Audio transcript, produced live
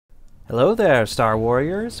Hello there, Star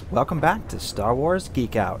Warriors! Welcome back to Star Wars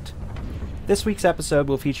Geek Out. This week's episode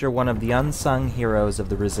will feature one of the unsung heroes of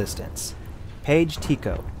the Resistance, Paige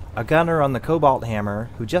Tico, a gunner on the Cobalt Hammer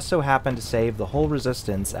who just so happened to save the whole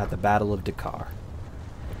Resistance at the Battle of Dakar.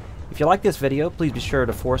 If you like this video, please be sure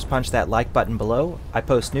to force punch that like button below. I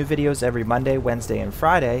post new videos every Monday, Wednesday, and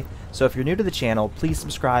Friday, so if you're new to the channel, please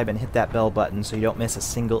subscribe and hit that bell button so you don't miss a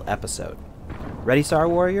single episode. Ready, Star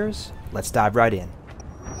Warriors? Let's dive right in.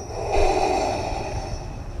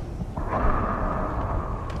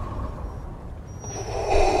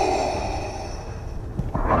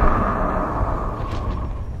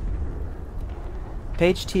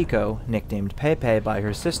 Paige Tico, nicknamed Pepe by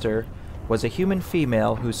her sister, was a human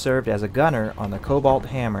female who served as a gunner on the Cobalt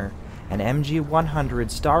Hammer, an MG-100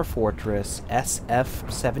 Star Fortress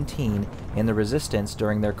SF-17 in the Resistance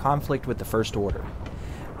during their conflict with the First Order.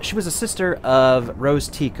 She was a sister of Rose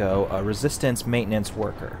Tico, a Resistance maintenance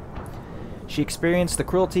worker. She experienced the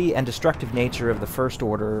cruelty and destructive nature of the First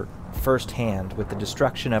Order firsthand with the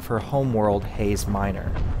destruction of her homeworld, Haze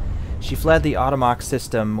Minor. She fled the Automox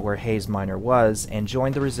system where Haze Minor was and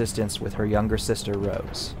joined the Resistance with her younger sister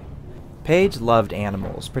Rose. Paige loved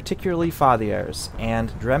animals, particularly fathiers,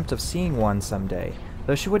 and dreamt of seeing one someday.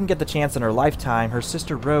 Though she wouldn't get the chance in her lifetime, her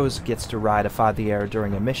sister Rose gets to ride a fathier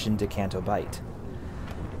during a mission to Canto Bight.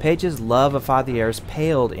 Paige's love of fathiers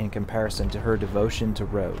paled in comparison to her devotion to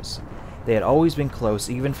Rose. They had always been close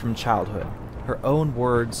even from childhood. Her own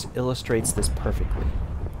words illustrates this perfectly.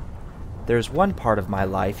 There's one part of my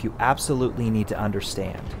life you absolutely need to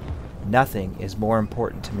understand. Nothing is more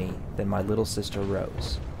important to me than my little sister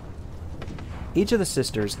Rose. Each of the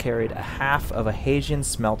sisters carried a half of a Haitian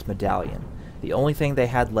smelt medallion, the only thing they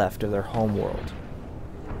had left of their homeworld.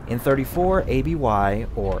 In 34 ABY,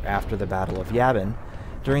 or after the Battle of Yavin,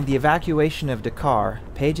 during the evacuation of Dakar,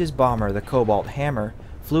 Paige's bomber, the Cobalt Hammer,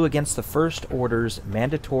 flew against the First Order's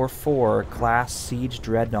Mandator IV class siege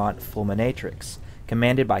dreadnought Fulminatrix,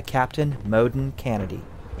 commanded by Captain Moden Kennedy.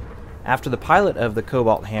 After the pilot of the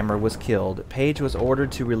Cobalt Hammer was killed, Paige was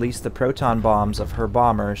ordered to release the proton bombs of her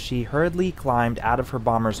bomber. She hurriedly climbed out of her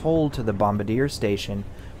bomber's hold to the bombardier station,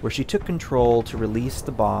 where she took control to release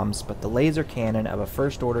the bombs, but the laser cannon of a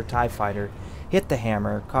First Order TIE fighter hit the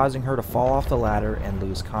hammer, causing her to fall off the ladder and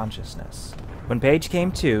lose consciousness. When Paige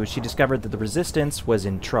came to, she discovered that the Resistance was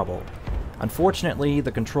in trouble. Unfortunately,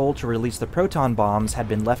 the control to release the proton bombs had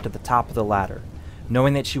been left at the top of the ladder.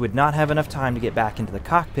 Knowing that she would not have enough time to get back into the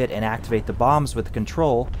cockpit and activate the bombs with the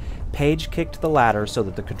control, Paige kicked the ladder so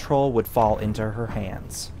that the control would fall into her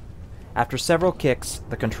hands. After several kicks,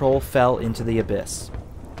 the control fell into the abyss,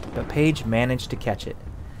 but Paige managed to catch it.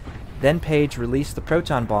 Then Paige released the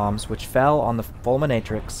proton bombs, which fell on the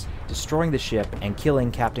Fulminatrix, destroying the ship and killing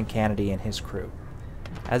Captain Kennedy and his crew.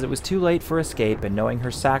 As it was too late for escape and knowing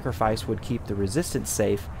her sacrifice would keep the Resistance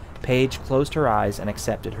safe, Paige closed her eyes and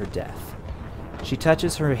accepted her death. She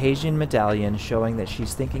touches her Haitian medallion, showing that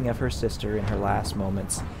she's thinking of her sister in her last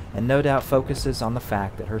moments, and no doubt focuses on the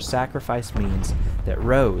fact that her sacrifice means that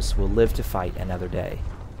Rose will live to fight another day.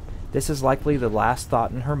 This is likely the last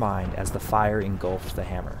thought in her mind as the fire engulfed the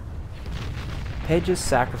hammer. Paige's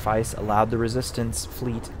sacrifice allowed the Resistance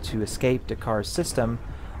fleet to escape Dakar's system,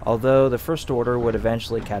 although the First Order would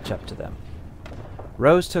eventually catch up to them.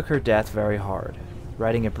 Rose took her death very hard.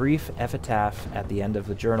 Writing a brief epitaph at the end of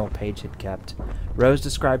the journal Paige had kept, Rose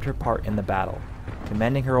described her part in the battle,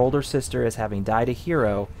 commending her older sister as having died a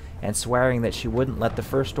hero and swearing that she wouldn't let the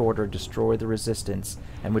First Order destroy the Resistance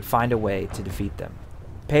and would find a way to defeat them.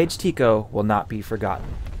 Paige Tico will not be forgotten.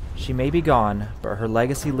 She may be gone, but her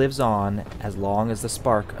legacy lives on as long as the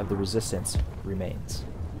spark of the Resistance remains.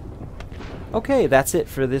 Okay, that's it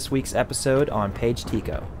for this week's episode on Paige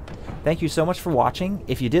Tico. Thank you so much for watching.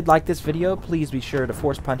 If you did like this video, please be sure to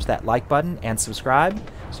force punch that like button and subscribe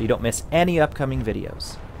so you don't miss any upcoming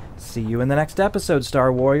videos. See you in the next episode,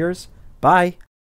 Star Warriors. Bye!